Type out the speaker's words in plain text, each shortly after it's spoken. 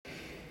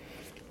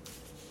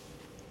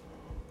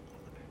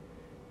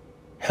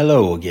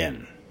Hello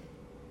again,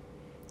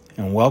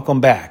 and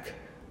welcome back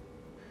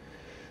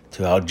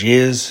to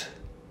Algiers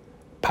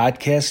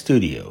Podcast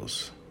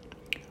Studios,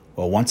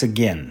 where once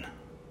again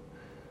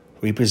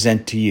we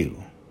present to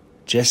you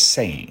Just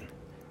Saying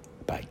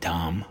by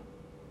Tom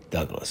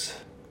Douglas.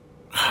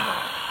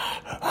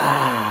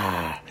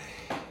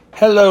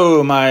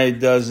 Hello,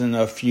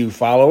 my few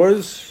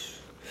followers.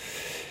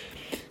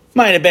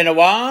 Might have been a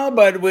while,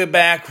 but we're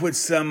back with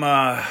some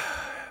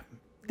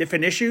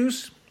different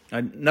issues.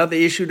 Another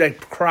issue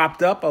that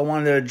cropped up I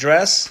wanted to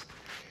address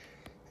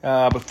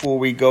before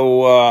we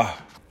go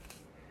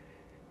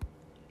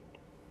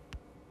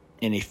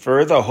any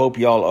further. I hope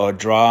y'all are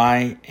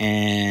dry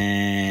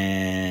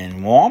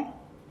and warm.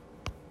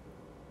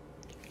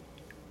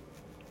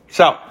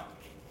 So,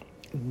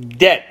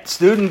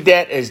 student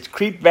debt has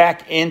creeped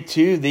back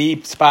into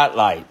the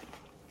spotlight.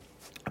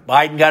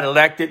 Biden got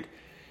elected,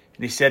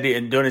 and he said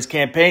during his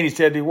campaign, he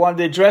said he wanted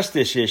to address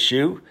this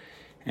issue.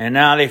 And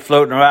now they're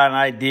floating around an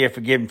idea for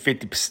giving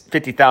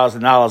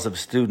 $50,000 of a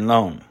student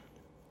loan.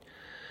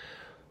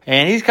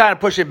 And he's kind of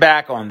pushing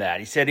back on that.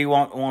 He said he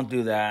won't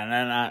do that. And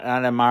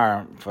I admire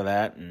him for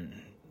that.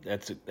 And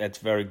that's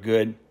very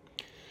good.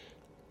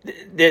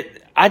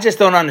 I just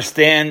don't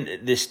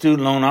understand the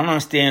student loan. I don't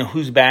understand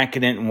who's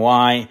backing it and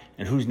why,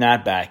 and who's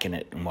not backing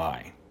it and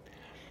why.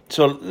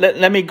 So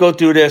let me go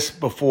through this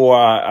before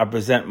I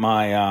present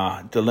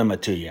my dilemma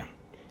to you.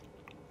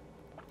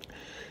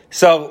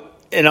 So,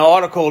 in an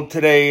article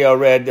today I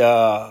read,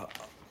 I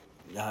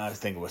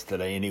think it was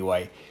today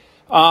anyway,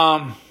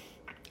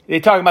 they're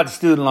talking about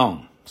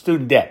the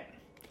student debt.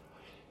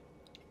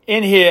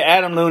 In here,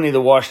 Adam Looney, the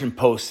Washington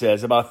Post,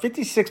 says about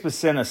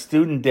 56% of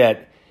student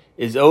debt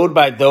is owed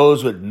by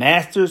those with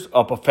master's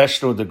or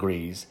professional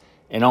degrees,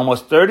 and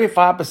almost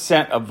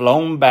 35% of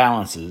loan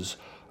balances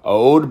are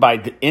owed by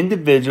the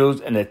individuals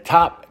in the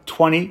top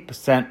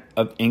 20%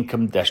 of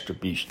income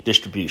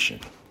distribution.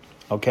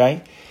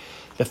 Okay?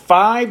 The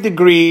 5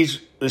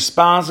 degrees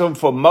responsible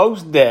for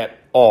most debt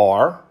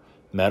are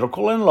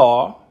medical and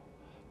law,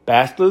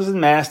 bachelor's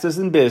and master's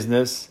in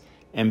business,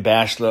 and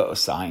bachelor of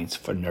science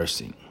for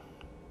nursing.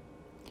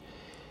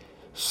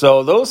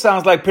 So those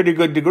sounds like pretty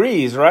good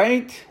degrees,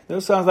 right?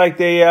 Those sounds like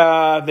they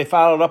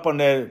followed up on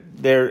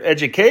their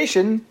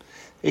education.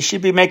 They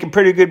should be making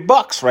pretty good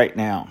bucks right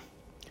now.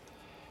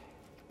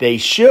 They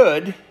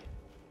should,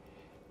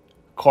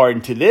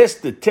 according to this,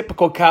 the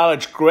typical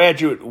college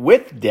graduate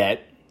with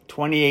debt,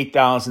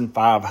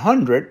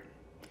 $28,500,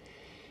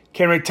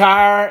 can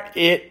retire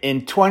it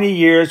in 20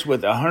 years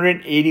with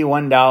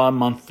 $181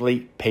 monthly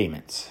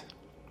payments.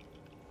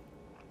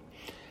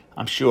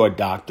 I'm sure a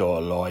doctor or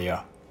a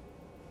lawyer,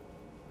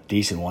 a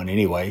decent one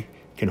anyway,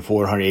 can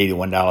afford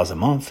 $181 a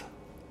month.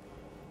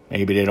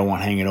 Maybe they don't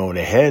want hanging over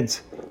their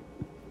heads.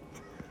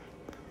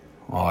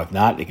 Or if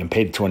not, they can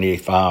pay the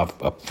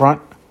 $28,500 up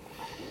front.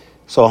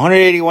 So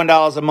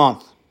 $181 a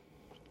month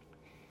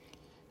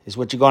is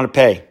what you're going to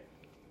pay.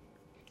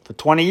 For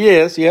 20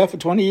 years, for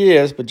 20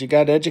 years, but you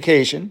got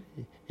education.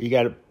 You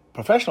got a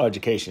professional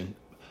education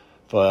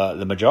for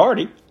the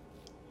majority,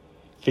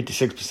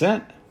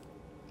 56%.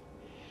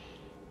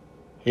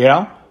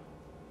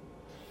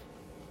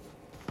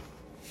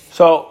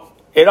 So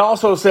it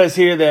also says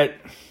here that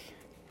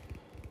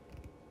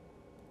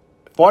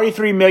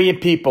 43 million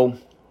people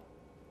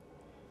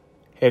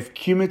have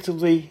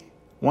cumulatively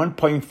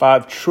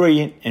 $1.5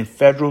 trillion in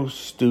federal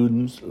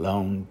student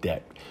loan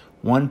debt.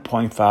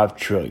 $1.5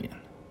 trillion.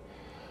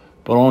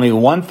 But only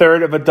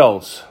 1/3 of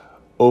adults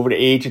over the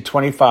age of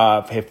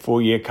 25 have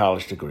 4-year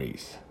college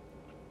degrees.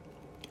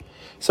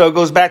 So it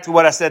goes back to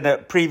what I said in the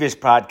previous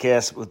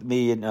podcast with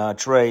me and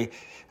Trey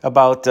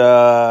about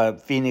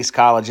Phoenix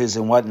colleges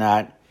and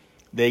whatnot.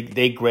 They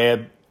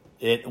grabbed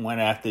it and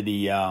went after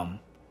the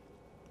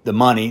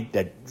money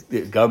that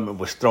the government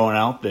was throwing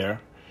out there.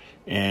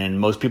 And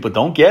most people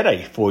don't get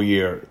a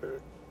 4-year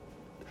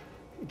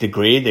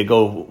degree. They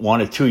go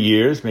 1 or 2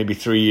 years, maybe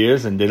 3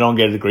 years, and they don't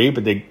get a degree,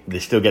 but they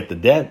still get the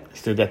debt,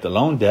 still get the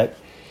loan debt.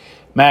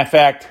 Matter of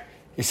fact,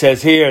 it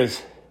says here,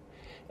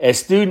 as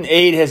student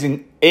aid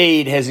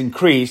has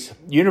increased,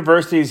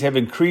 universities have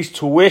increased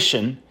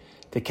tuition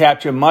to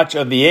capture much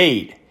of the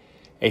aid.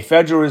 A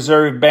Federal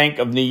Reserve Bank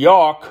of New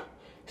York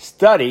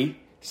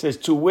study says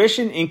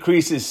tuition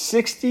increases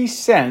 60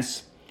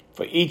 cents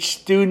for each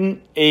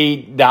student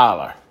aid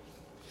dollar.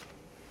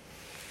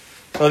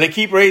 So they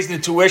keep raising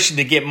the tuition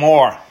to get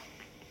more.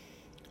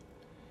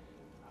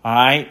 All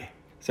right?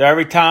 So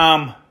every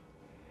time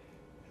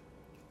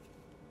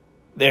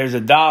there's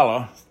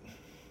 $1,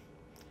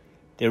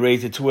 they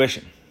raise the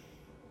tuition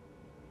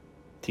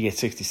to get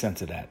 60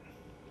 cents of that.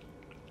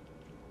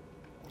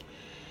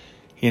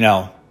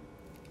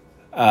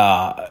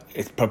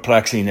 It's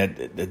perplexing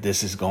that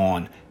this is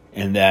going,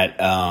 and that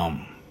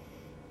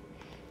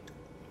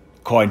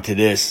according to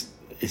this,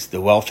 it's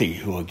the wealthy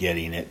who are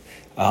getting it.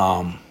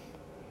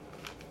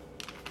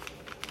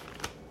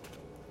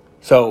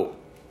 So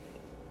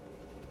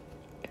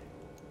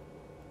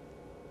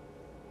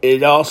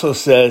it also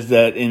says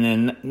that in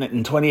a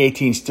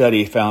 2018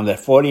 study found that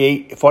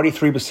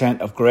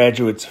 43% of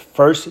graduates'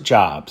 first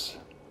jobs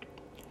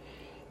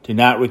do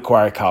not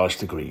require college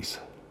degrees.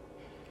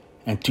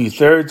 And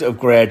 2/3 of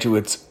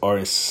graduates are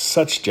in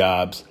such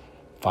jobs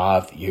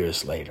 5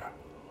 years later.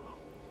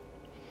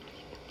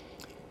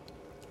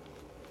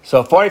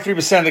 So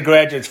 43% of the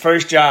graduates'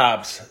 first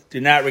jobs do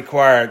not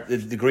require the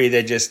degree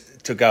they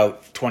just took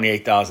out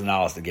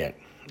 $28,000 to get,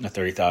 or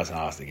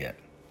 $30,000 to get.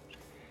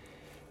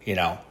 You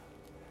know,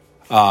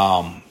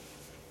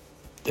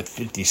 the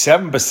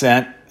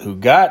 57% who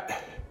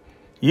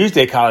used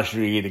their college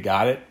degree to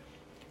got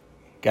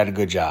a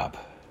good job.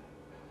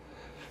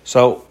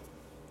 So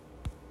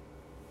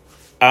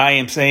I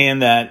am saying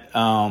that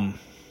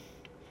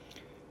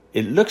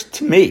it looks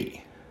to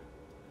me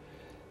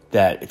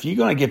that if you're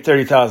going to give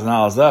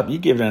 $30,000 up, you're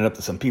giving it up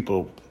to some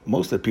people,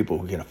 most of the people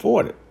who can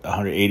afford it,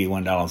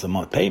 $181 a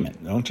month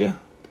payment, don't you?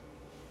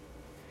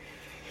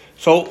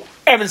 So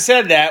having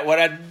said that, what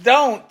I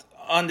don't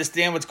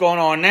understand what's going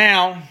on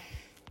now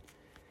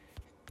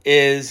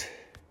is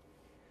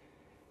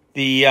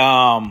the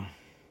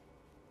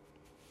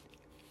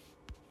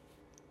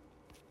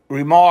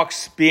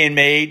remarks being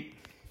made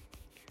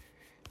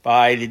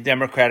by the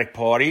Democratic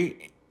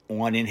Party,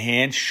 one in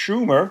hand,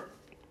 Schumer,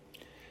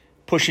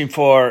 pushing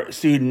for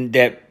student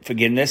debt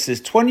forgiveness.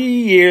 Is 20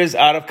 years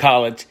out of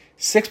college,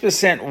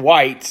 6%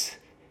 whites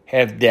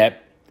have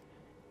debt,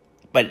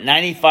 but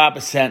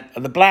 95%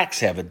 of the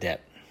blacks have a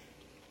debt.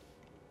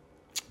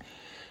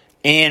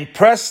 And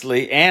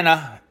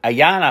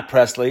Ayanna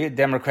Pressley, a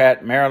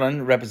Democrat,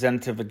 Maryland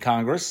representative in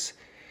Congress,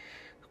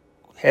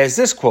 has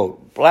this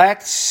quote: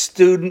 "Black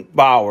student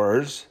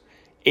borrowers,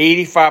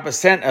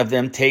 85% of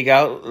them take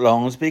out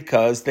loans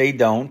because they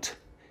don't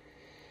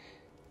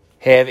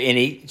have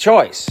any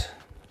choice."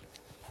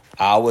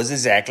 I was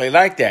exactly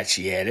like that,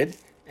 she added.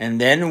 And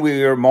then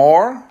we are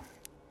more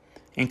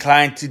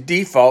inclined to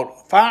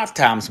default 5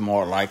 times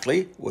more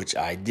likely, which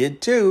I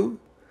did too,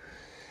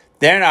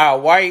 than our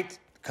white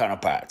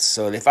counterparts.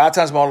 So they're 5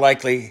 times more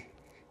likely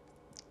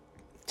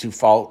to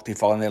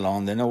default on their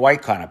loan than the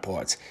white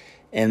counterparts.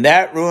 And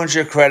that ruins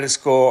your credit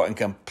score and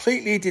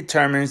completely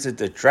determines the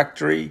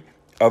trajectory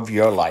of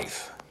your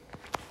life.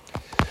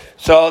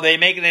 So they're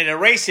making it a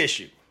race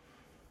issue.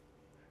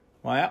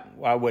 Well,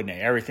 why wouldn't they?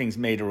 Everything's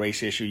made a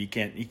race issue. You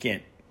can't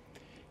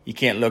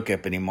look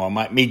up anymore.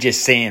 Me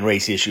just saying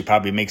race issue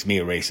probably makes me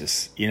a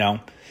racist, you know.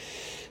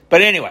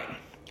 But anyway,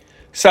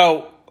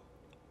 so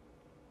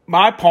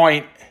my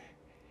point: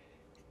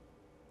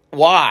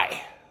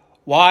 why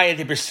are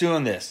they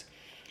pursuing this?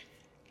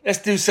 Let's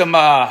do some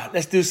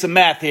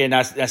math here.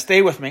 Now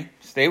stay with me.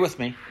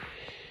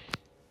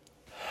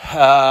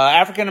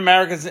 African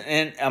Americans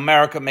in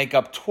America make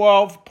up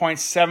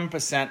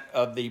 12.7%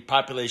 of the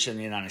population of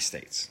the United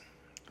States.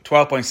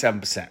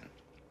 12.7%.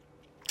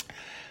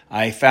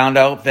 I found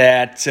out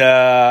that,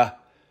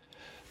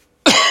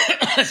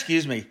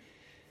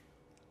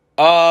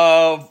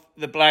 of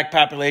the black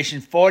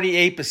population,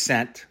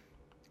 48%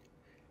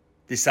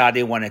 decide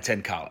they want to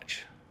attend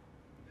college.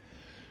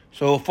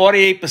 So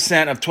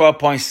 48% of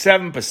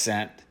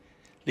 12.7%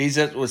 leaves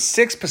us with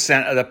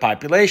 6% of the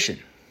population.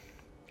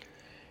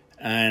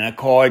 And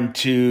according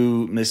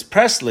to Ms.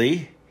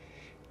 Pressley,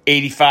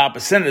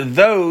 85% of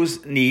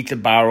those need to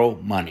borrow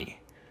money,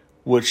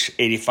 which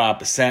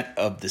 85%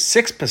 of the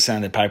 6%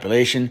 of the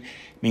population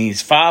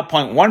means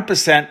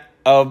 5.1%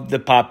 of the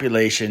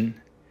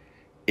population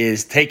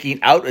is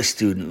taking out a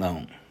student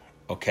loan,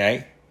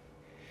 okay?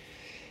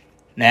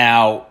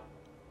 Now,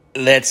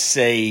 let's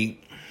say,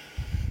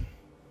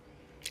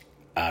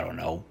 I don't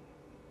know,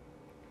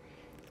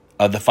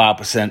 of the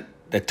 5%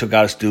 that took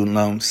out a student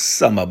loan,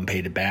 some of them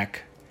paid it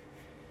back.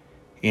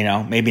 You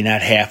know, maybe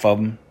not half of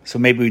them. So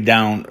maybe we're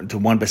down to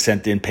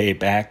 1% didn't pay it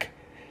back.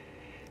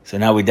 So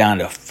now we're down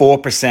to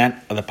 4%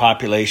 of the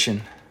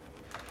population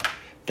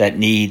that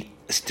need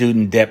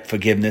student debt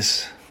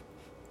forgiveness.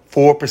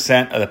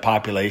 4% of the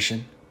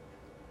population.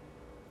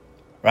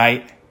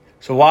 Right?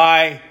 So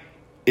why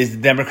is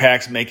the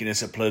Democrats making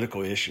this a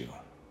political issue?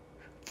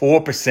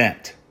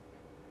 4%.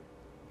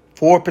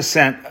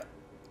 4%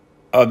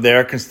 of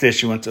their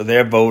constituents, of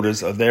their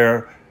voters, of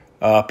their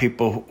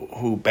people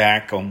who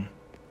back them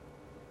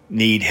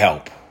need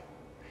help.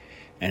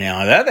 And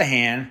on the other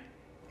hand,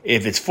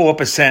 if it's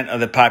 4% of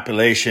the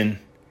population,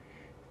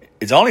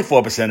 it's only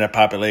 4% of the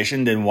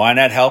population, then why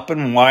not help them?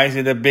 And why is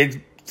it a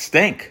big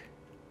stink?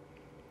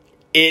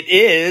 It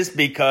is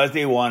because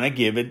they want to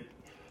give it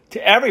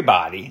to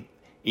everybody,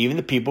 even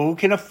the people who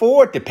can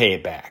afford to pay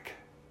it back.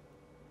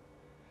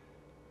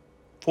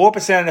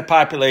 4% of the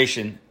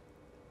population,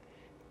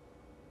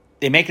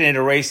 they're making it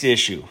a race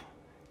issue,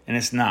 and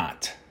it's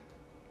not.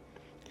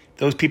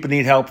 Those people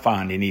need help,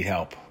 fine, they need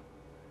help.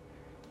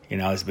 You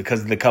know, it's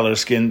because of the color of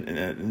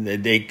skin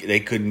they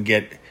couldn't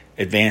get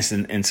advanced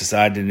in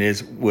society than it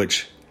is,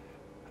 which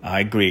I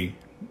agree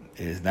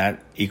is not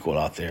equal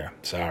out there.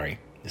 Sorry,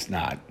 it's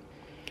not.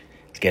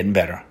 It's getting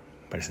better,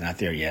 but it's not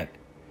there yet.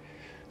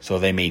 So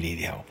they may need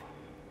help.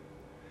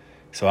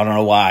 So I don't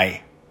know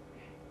why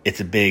it's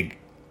a big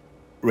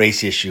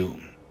race issue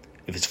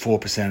if it's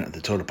 4% of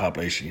the total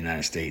population of the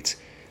United States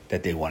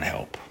that they want to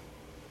help.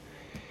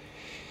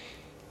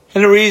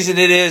 And the reason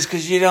it is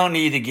because you don't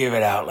need to give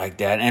it out like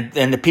that.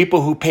 And the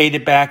people who paid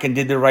it back and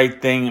did the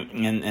right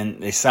thing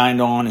and they signed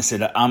on and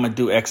said, I'm going to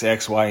do X,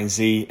 X, Y, and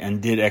Z,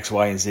 and did X,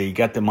 Y, and Z,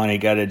 got the money,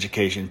 got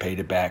education, paid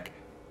it back.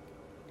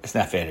 It's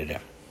not fair to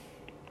them.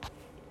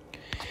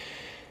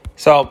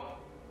 So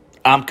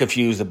I'm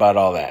confused about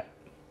all that.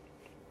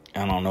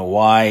 I don't know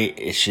why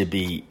it should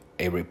be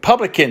a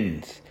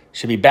Republican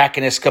should be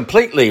backing this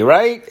completely,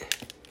 right?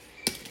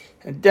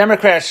 And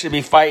Democrats should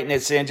be fighting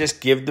it, saying just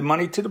give the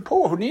money to the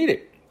poor who need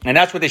it. And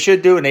that's what they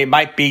should do, and they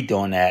might be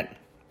doing that.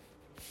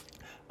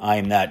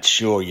 I'm not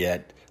sure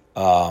yet.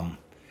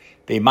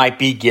 They might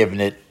be giving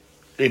it.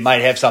 They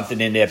might have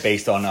something in there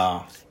based on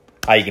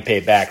how you can pay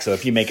it back. So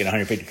if you're making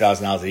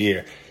 $150,000 a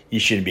year, you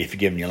shouldn't be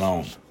forgiving your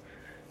loan.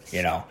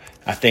 You know,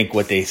 I think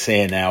what they're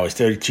saying now is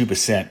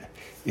 32%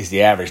 is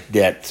the average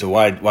debt. So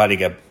why they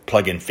got to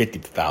plug in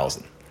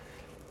 50,000?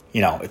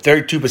 You know, if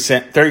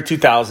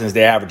 32,000 is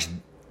the average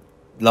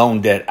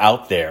loan debt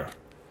out there,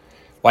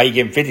 why are you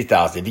giving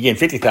 50,000? If you're getting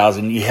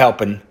 50,000, you're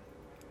helping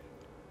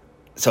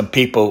some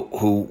people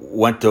who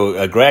went to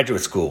a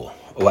graduate school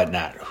or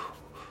whatnot,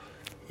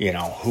 you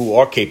know, who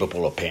are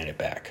capable of paying it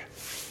back.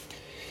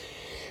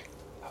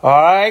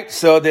 All right,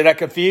 so did I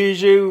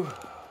confuse you?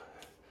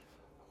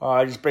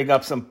 I just bring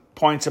up some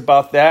points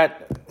about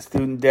that.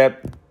 Student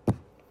debt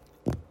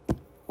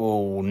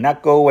will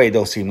not go away,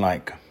 those seem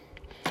like.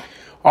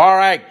 All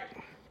right,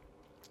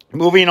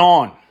 moving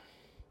on.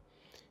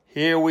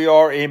 Here we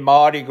are in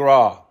Mardi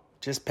Gras.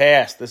 Just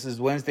passed. This is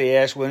Wednesday,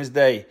 Ash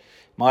Wednesday.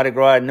 Mardi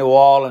Gras in New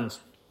Orleans.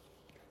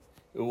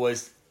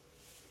 The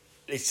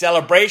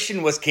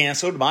celebration was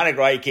canceled. Mardi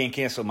Gras, you can't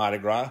cancel Mardi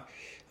Gras.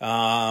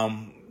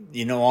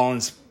 New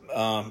Orleans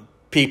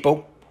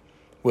people,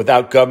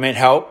 without government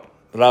help,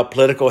 without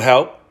political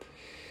help,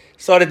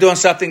 started doing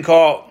something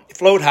called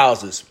float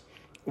houses,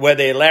 where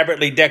they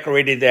elaborately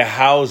decorated their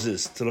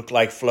houses to look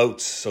like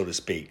floats, so to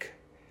speak.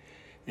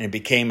 And it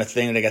became a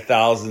thing. They got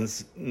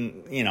thousands,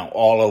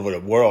 all over the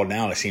world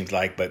now, it seems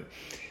like. But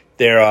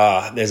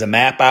there's a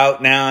map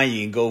out now.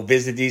 You can go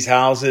visit these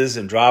houses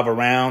and drive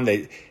around.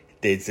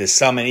 There's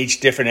some in each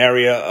different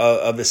area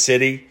of the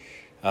city.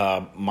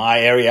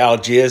 My area,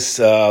 Algiers,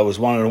 was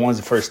one of the ones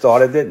that first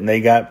started it. And they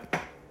got,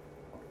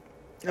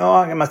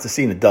 I must have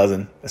seen a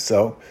dozen or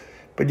so.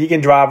 But you can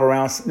drive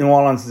around. New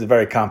Orleans is a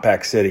very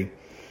compact city,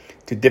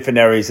 to different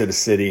areas of the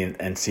city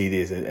and see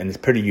these. And it's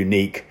pretty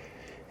unique.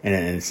 And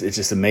it's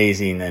just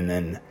amazing, and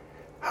then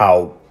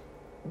how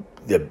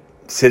the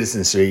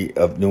citizenry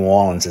of New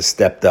Orleans has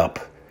stepped up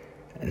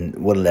and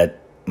wouldn't let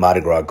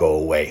Mardi Gras go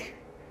away.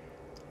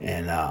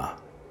 And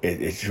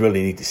it's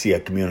really neat to see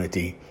a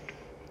community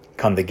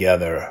come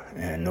together.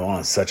 And New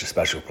Orleans is such a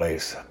special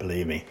place,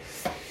 believe me.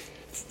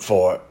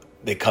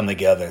 They come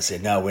together and say,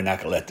 no, we're not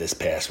going to let this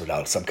pass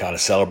without some kind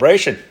of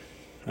celebration.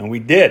 And we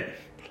did.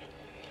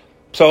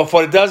 So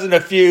for a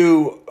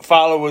few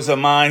followers of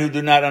mine who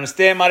do not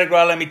understand Mardi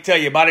Gras, let me tell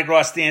you, Mardi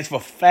Gras stands for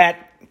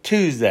Fat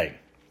Tuesday.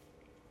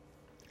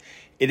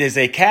 It is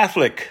a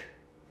Catholic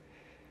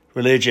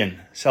religion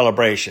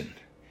celebration.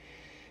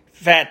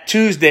 Fat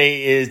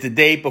Tuesday is the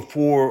day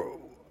before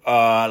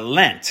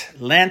Lent.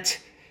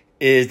 Lent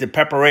is the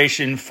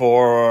preparation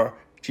for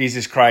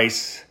Jesus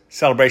Christ,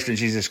 celebration of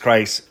Jesus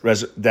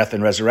Christ's death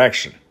and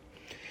resurrection.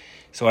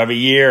 So every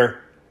year,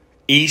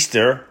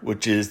 Easter,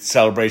 which is the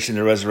celebration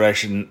of the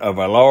resurrection of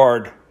our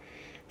Lord,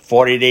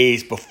 40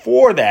 days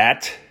before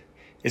that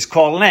is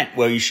called Lent,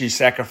 where you should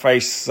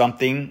sacrifice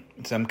something,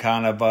 some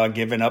kind of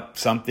giving up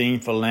something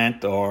for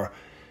Lent, or,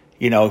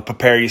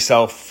 prepare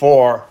yourself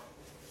for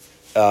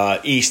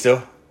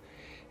Easter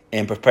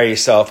and prepare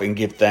yourself and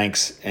give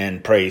thanks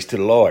and praise to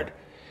the Lord.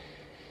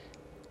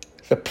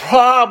 The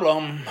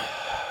problem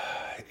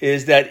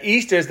is that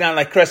Easter is not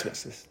like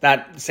Christmas. It's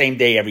not the same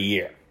day every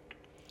year.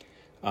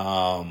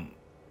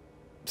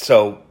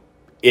 So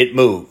it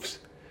moves.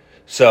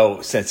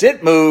 So since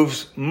it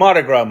moves,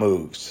 Mardi Gras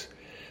moves.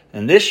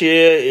 And this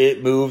year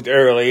it moved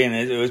early and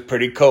it was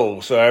pretty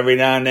cold. So every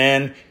now and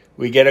then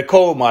we get a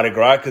cold Mardi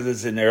Gras because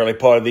it's in the early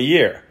part of the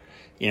year.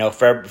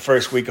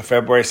 First week of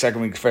February,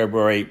 second week of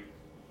February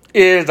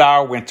is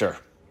our winter.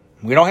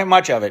 We don't have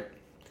much of it,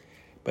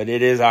 but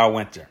it is our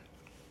winter.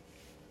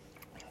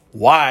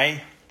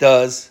 Why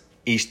does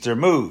Easter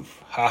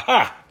move?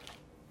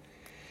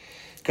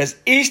 Because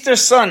Easter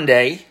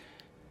Sunday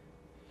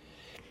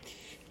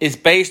is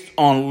based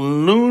on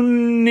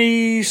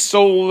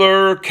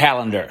lunisolar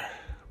calendar.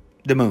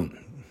 The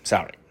moon.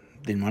 Sorry.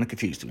 Didn't want to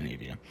confuse too many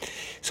of you.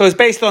 So it's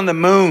based on the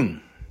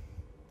moon.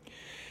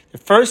 The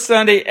first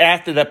Sunday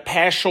after the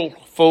partial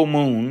full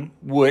moon,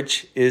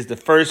 which is the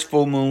first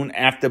full moon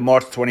after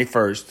March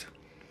 21st,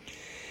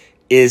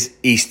 is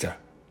Easter.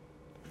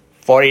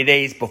 40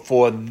 days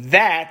before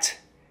that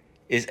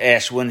is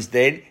Ash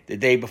Wednesday. The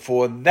day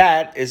before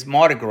that is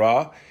Mardi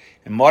Gras.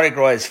 And Mardi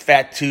Gras is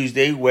Fat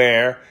Tuesday,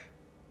 where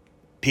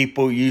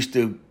people used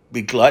to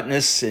be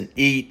gluttonous and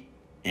eat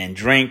and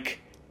drink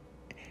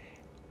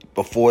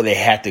before they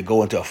had to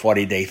go into a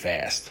 40-day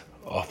fast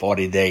or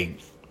 40-day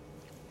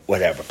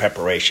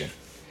preparation.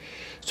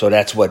 So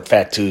that's what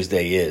Fat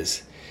Tuesday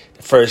is.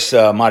 first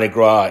Mardi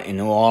Gras in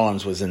New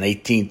Orleans was in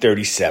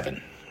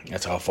 1837.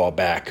 That's how far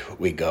back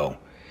we go.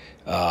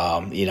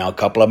 A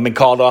couple of them been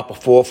called off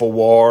before for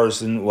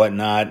wars and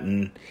whatnot.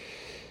 And,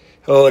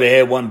 they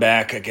had one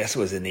back, I guess it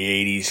was in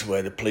the 80s,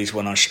 where the police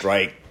went on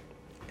strike.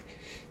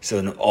 So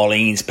in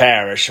Orleans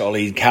Parish,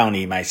 Orleans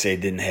County, you might say,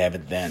 didn't have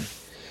it then.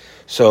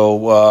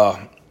 So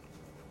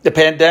the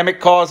pandemic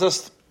caused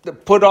us to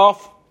put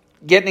off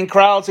getting in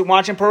crowds and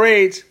watching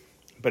parades,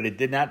 but it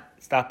did not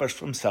stop us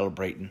from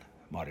celebrating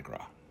Mardi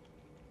Gras.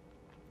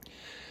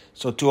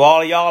 So to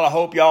all of y'all, I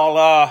hope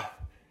y'all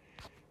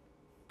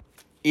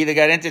either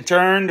got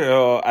entertained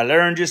or I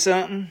learned you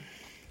something,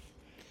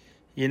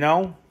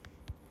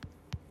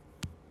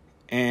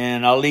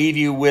 And I'll leave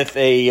you with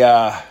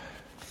a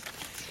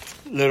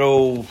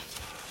little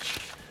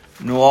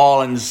New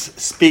Orleans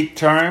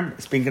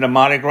speaking of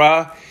Mardi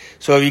Gras.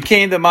 So if you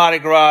came to Mardi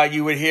Gras,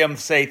 you would hear them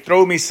say,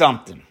 throw me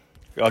something,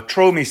 or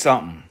throw me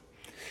something.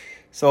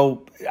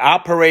 So our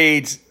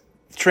parades,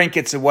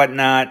 trinkets and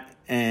whatnot,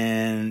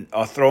 and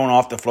are thrown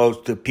off the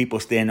floats to people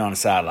standing on the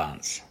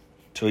sidelines.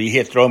 So you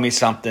hear, throw me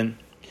something.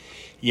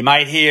 You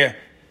might hear,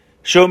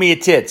 show me your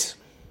tits.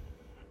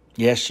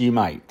 Yes, you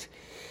might.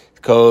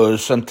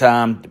 Because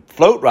sometimes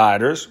float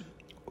riders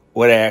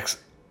would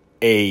ask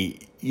a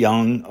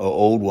young or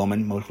old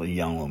woman, mostly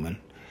young woman,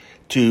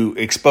 to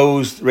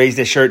raise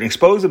their shirt and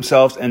expose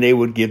themselves, and they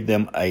would give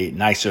them a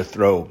nicer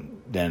throw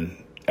than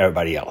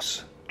everybody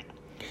else.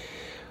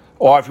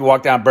 Or if you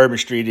walk down Bourbon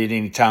Street at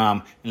any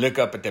time and look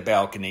up at the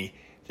balcony,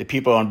 the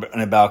people on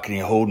the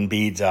balcony are holding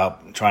beads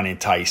out, trying to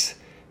entice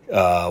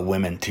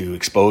women to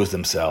expose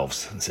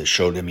themselves. And say,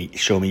 show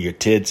me your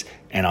tits,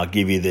 and I'll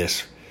give you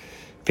this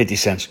 50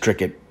 cents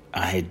trinket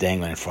I had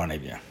dangling in front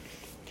of you.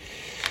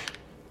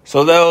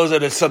 So those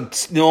are some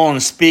New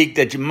Orleans speak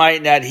that you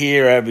might not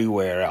hear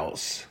everywhere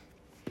else.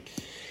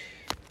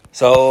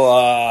 So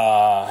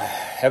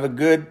have a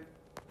good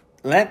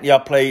Lent. Y'all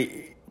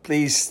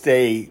please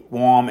stay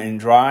warm and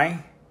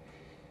dry.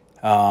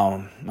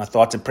 My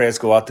thoughts and prayers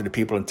go out to the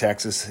people in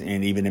Texas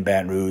and even in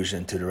Baton Rouge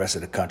and to the rest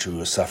of the country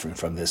who are suffering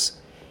from this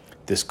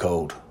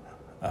cold,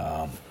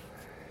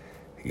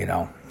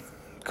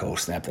 cold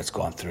snap that's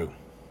gone through.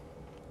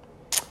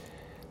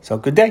 So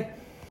good day.